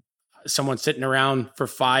 someone sitting around for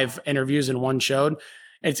 5 interviews and one showed.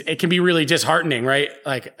 It can be really disheartening, right?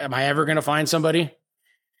 Like, am I ever going to find somebody?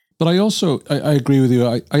 But I agree with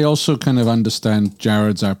you. I also kind of understand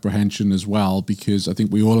Jared's apprehension as well, because I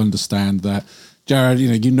think we all understand that, Jared,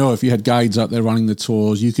 if you had guides out there running the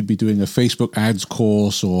tours, you could be doing a Facebook ads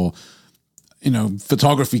course or,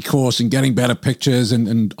 photography course and getting better pictures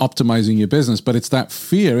and optimizing your business. But it's that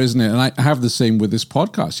fear, isn't it? And I have the same with this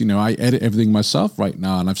podcast. I edit everything myself right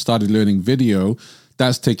now, and I've started learning video.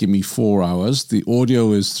 That's taking me 4 hours. The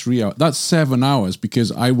audio is 3 hours. That's 7 hours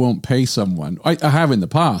because I won't pay someone. I have in the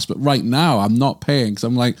past, but right now I'm not paying because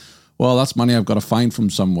I'm like, well, that's money I've got to find from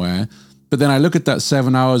somewhere. But then I look at that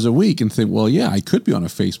 7 hours a week and think, well, yeah, I could be on a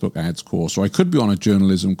Facebook ads course, or I could be on a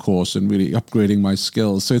journalism course and really upgrading my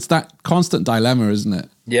skills. So it's that constant dilemma, isn't it?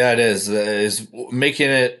 Yeah, it is. Is making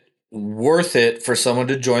it worth it for someone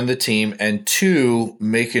to join the team, and 2,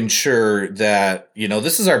 making sure that,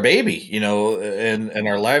 this is our baby, and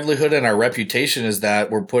our livelihood and our reputation is that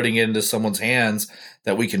we're putting it into someone's hands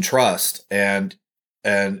that we can trust. And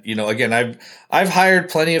again, I've hired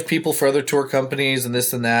plenty of people for other tour companies and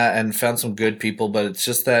this and that, and found some good people, but it's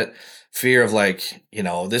just that fear of like,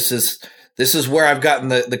 this is where I've gotten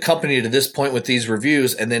the company to this point with these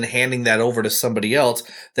reviews, and then handing that over to somebody else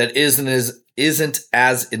that isn't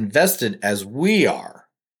as invested as we are.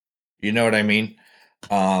 You know what I mean?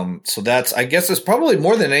 So I guess it's probably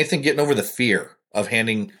more than anything getting over the fear of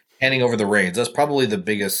handing over the reins. That's probably the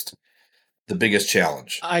biggest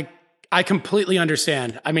challenge. I completely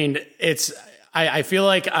understand. I mean, I feel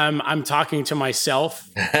like I'm talking to myself,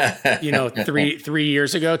 3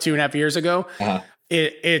 years ago, 2.5 years ago. Uh-huh.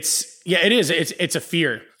 It is. It's a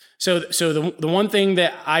fear. So the one thing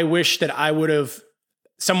that I wish that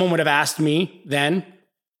someone would have asked me then,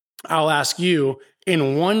 I'll ask you,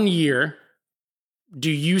 in 1 year,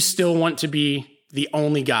 do you still want to be the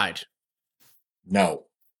only guide? No.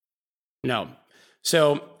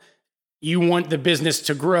 So you want the business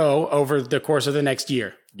to grow over the course of the next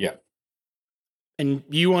year. Yeah. And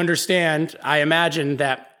you understand, I imagine,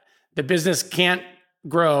 that the business can't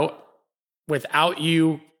grow without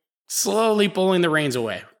you slowly pulling the reins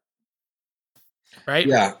away. Right?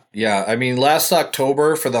 Yeah. I mean, last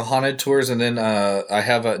October for the haunted tours, and then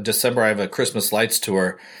December I have a Christmas lights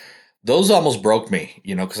tour. Those almost broke me,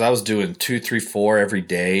 because I was doing 2, 3, 4 every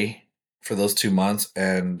day for those 2 months.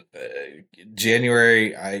 And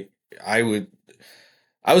January, I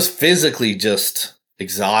was physically just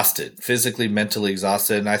exhausted, physically, mentally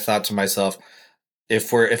exhausted. And I thought to myself,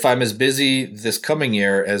 if I'm as busy this coming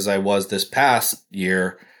year as I was this past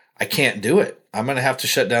year, I can't do it. I'm going to have to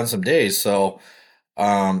shut down some days. So,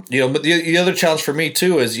 but the other challenge for me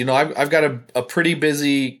too is, I've got a pretty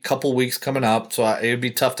busy couple weeks coming up. So it would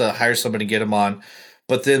be tough to hire somebody to get them on.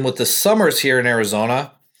 But then with the summers here in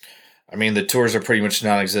Arizona, I mean, the tours are pretty much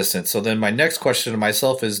non-existent. So then my next question to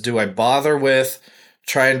myself is, do I bother with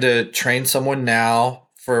trying to train someone now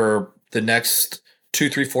for the next 2,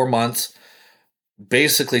 3, 4 months?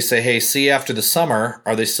 Basically say, hey, see you after the summer.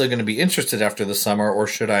 Are they still going to be interested after the summer? Or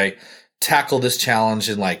should I tackle this challenge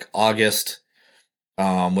in like August,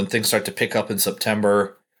 when things start to pick up in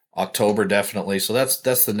September, October, definitely. So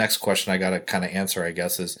that's the next question I got to kind of answer, I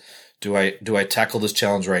guess, is do I tackle this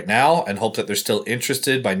challenge right now and hope that they're still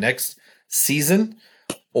interested by next season,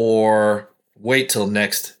 or wait till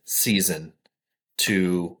next season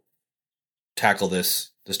to tackle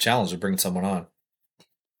this challenge of bringing someone on?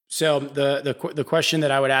 So the question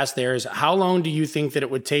that I would ask there is, how long do you think that it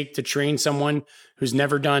would take to train someone who's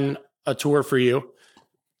never done a tour for you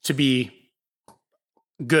to be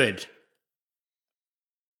good?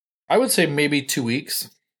 I would say maybe 2 weeks.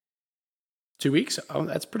 2 weeks? Oh,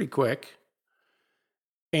 that's pretty quick.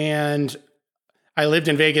 And I lived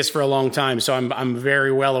in Vegas for a long time, so I'm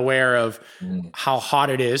very well aware of how hot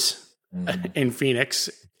it is in Phoenix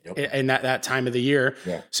in that time of the year.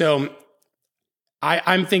 Yeah. So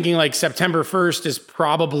I'm thinking like September 1st is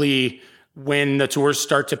probably when the tours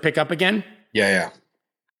start to pick up again. Yeah.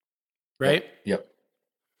 Right? Yep.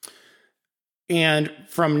 And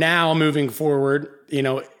from now moving forward,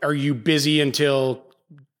 are you busy until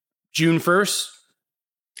June 1st?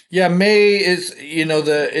 Yeah, May is,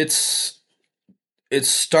 it's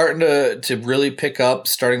starting to really pick up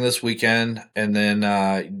starting this weekend. And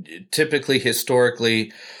then typically,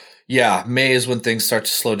 historically, May is when things start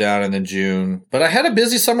to slow down, and then June. But I had a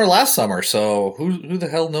busy summer last summer, so who the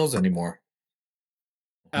hell knows anymore?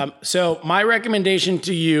 So my recommendation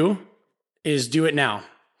to you is do it now.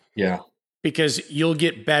 Yeah. Because you'll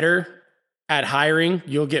get better at hiring,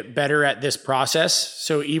 you'll get better at this process.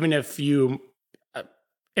 So even if it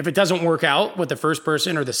doesn't work out with the first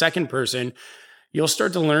person or the second person, you'll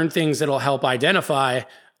start to learn things that'll help identify,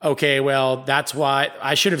 okay, well, that's why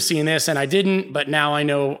I should have seen this and I didn't, but now I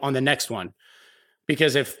know on the next one.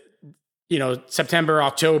 Because if, September,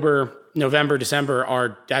 October, November,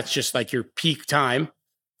 December that's just like your peak time,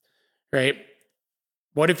 right?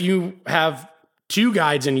 What if you have 2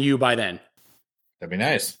 guides in you by then? That'd be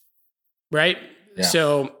nice. Right? Yeah.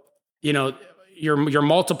 So, you're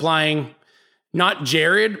multiplying, not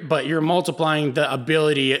Jared, but you're multiplying the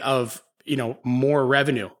ability of, more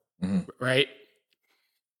revenue, right?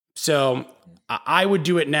 So I would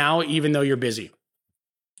do it now, even though you're busy.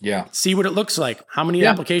 Yeah. See what it looks like. How many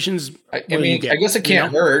applications? I guess it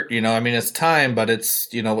can't hurt, it's time, but it's,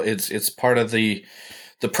 it's part of the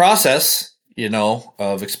process,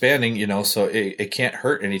 of expanding, so it can't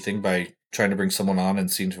hurt anything by trying to bring someone on and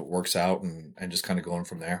seeing if it works out and just kind of going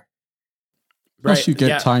from there. Plus, you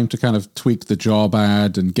get time to kind of tweak the job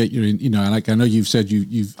ad and get your, like I know you've said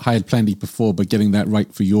you've hired plenty before, but getting that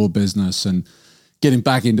right for your business and getting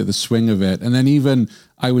back into the swing of it. And then even,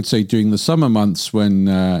 I would say, during the summer months when,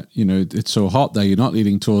 it's so hot there, you're not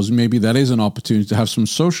leading tours, maybe that is an opportunity to have some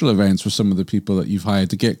social events with some of the people that you've hired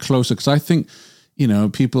to get closer. Because I think,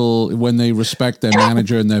 people, when they respect their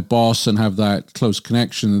manager and their boss and have that close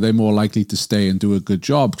connection, they're more likely to stay and do a good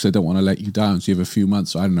job because they don't want to let you down. So you have a few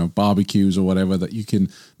months, barbecues or whatever, that you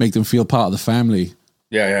can make them feel part of the family.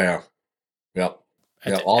 Yeah.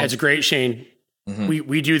 That's great, Shane. Mm-hmm.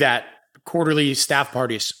 We do that. Quarterly staff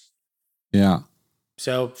parties. Yeah.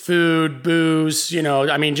 So food, booze,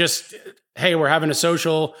 just, hey, we're having a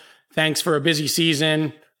social. Thanks for a busy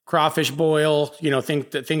season. Crawfish boil,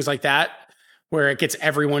 things like that, where it gets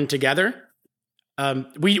everyone together.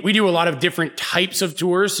 We do a lot of different types of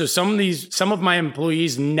tours. So some of my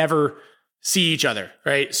employees never see each other,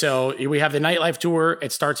 right? So we have the nightlife tour.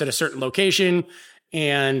 It starts at a certain location.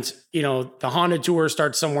 And, the haunted tour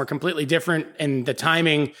starts somewhere completely different and the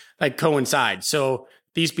timing coincides. So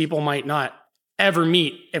these people might not ever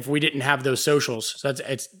meet if we didn't have those socials. So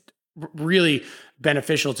it's really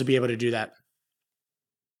beneficial to be able to do that.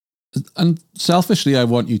 And selfishly, I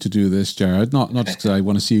want you to do this, Jared, not just because I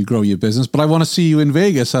want to see you grow your business, but I want to see you in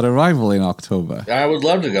Vegas at Arrival in October. I would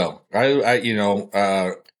love to go.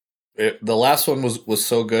 The last one was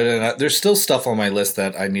so good. And there's still stuff on my list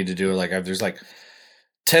that I need to do. There's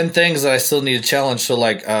 10 things that I still need to challenge. So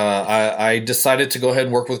I decided to go ahead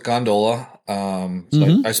and work with Gondola.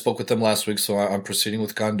 I spoke with them last week, so I'm proceeding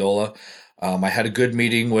with Gondola. I had a good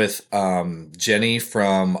meeting with Jenny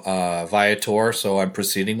from Viator, so I'm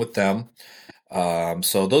proceeding with them.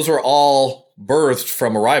 So those were all birthed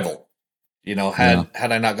from Arrival. Had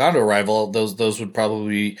I not gone to Arrival, those would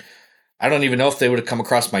probably, I don't even know if they would have come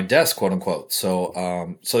across my desk, quote unquote. So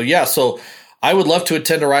I would love to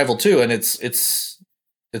attend Arrival too, and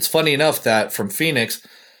it's funny enough that from Phoenix,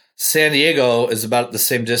 San Diego is about the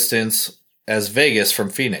same distance as Vegas from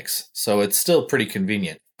Phoenix. So it's still pretty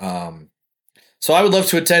convenient. So I would love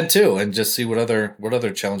to attend too and just see what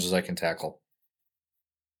other challenges I can tackle.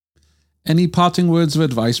 Any parting words of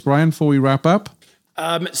advice, Brian, before we wrap up?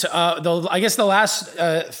 I guess the last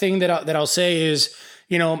thing that I'll say is,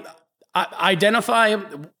 identify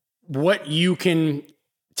what you can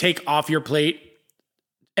take off your plate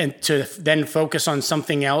and to then focus on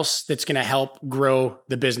something else that's going to help grow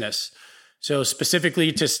the business. So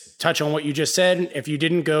specifically to touch on what you just said, if you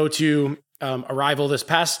didn't go to Arrival this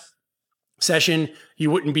past session, you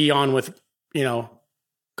wouldn't be on with,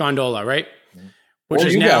 Gondola, right? Which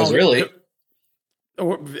is now guys, really,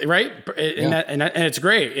 right? And it's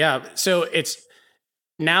great. Yeah. So it's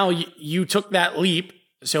now you took that leap.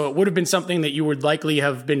 So it would have been something that you would likely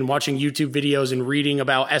have been watching YouTube videos and reading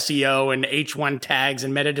about SEO and H1 tags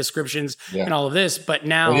and meta descriptions and all of this. But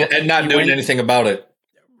now, and not doing anything about it.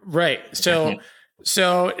 Right. So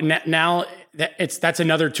now that's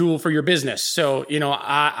another tool for your business. So,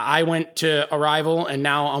 I went to Arrival and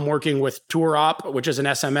now I'm working with TourOp, which is an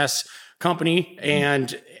SMS company.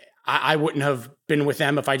 And I wouldn't have been with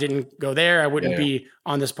them if I didn't go there. I wouldn't be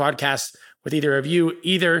on this podcast with either of you,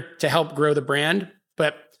 either to help grow the brand.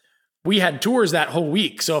 But we had tours that whole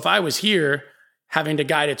week. So if I was here having to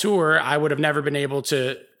guide a tour, I would have never been able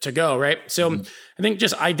to go. Right. So I think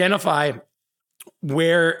just identify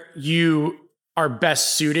where you are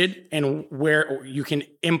best suited and where you can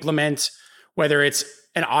implement, whether it's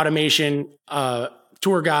an automation,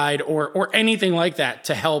 tour guide or anything like that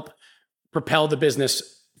to help propel the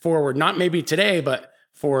business forward. Not maybe today, but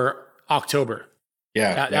for October.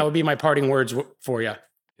 Yeah. That would be my parting words for you.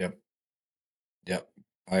 Yep.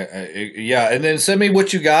 And then send me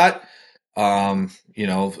what you got.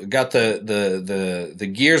 Got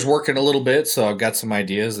the gears working a little bit, so I've got some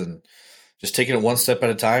ideas and just taking it one step at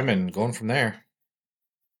a time and going from there.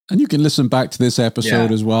 And you can listen back to this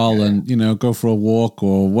episode as well, and go for a walk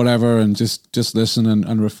or whatever, and just listen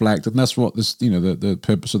and reflect. And that's what this, the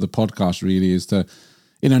purpose of the podcast really is to,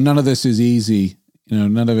 none of this is easy.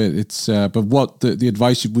 None of it. It's but what the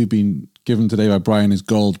advice we've been given today by Brian is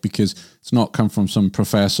gold, because it's not come from some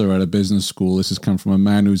professor at a business school. This has come from a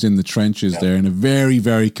man who's in the trenches there in a very,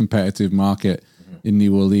 very competitive market in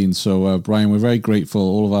New Orleans. So, Brian, we're very grateful.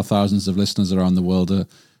 All of our thousands of listeners around the world are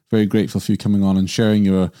very grateful for you coming on and sharing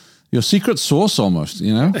your secret sauce almost,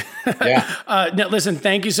 No, listen,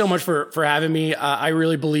 thank you so much for having me. I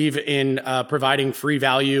really believe in providing free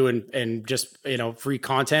value and just, free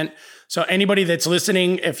content. So anybody that's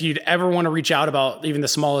listening, if you'd ever want to reach out about even the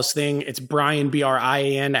smallest thing, it's Brian,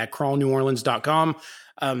 BRIAN at crawlneworleans.com.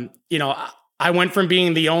 I went from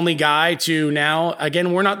being the only guy to now,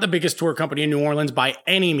 again, we're not the biggest tour company in New Orleans by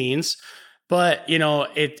any means, but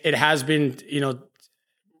it has been,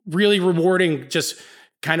 really rewarding just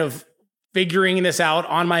kind of figuring this out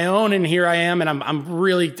on my own. And here I am, and I'm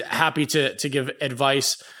really happy to give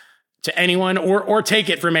advice to anyone or take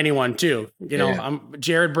it from anyone too. I'm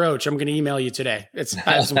Jared Broach. I'm going to email you today. I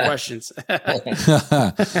have some questions.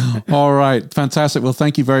 All right. Fantastic. Well,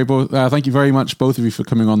 thank you very much, both of you, for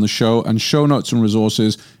coming on the show. And show notes and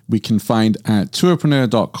resources we can find at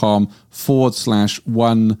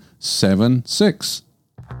tourpreneur.com/176.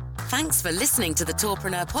 Thanks for listening to the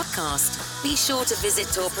Tourpreneur podcast. Be sure to visit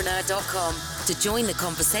tourpreneur.com to join the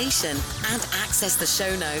conversation and access the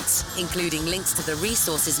show notes, including links to the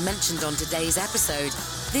resources mentioned on today's episode.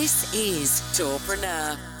 This is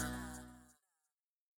Tourpreneur.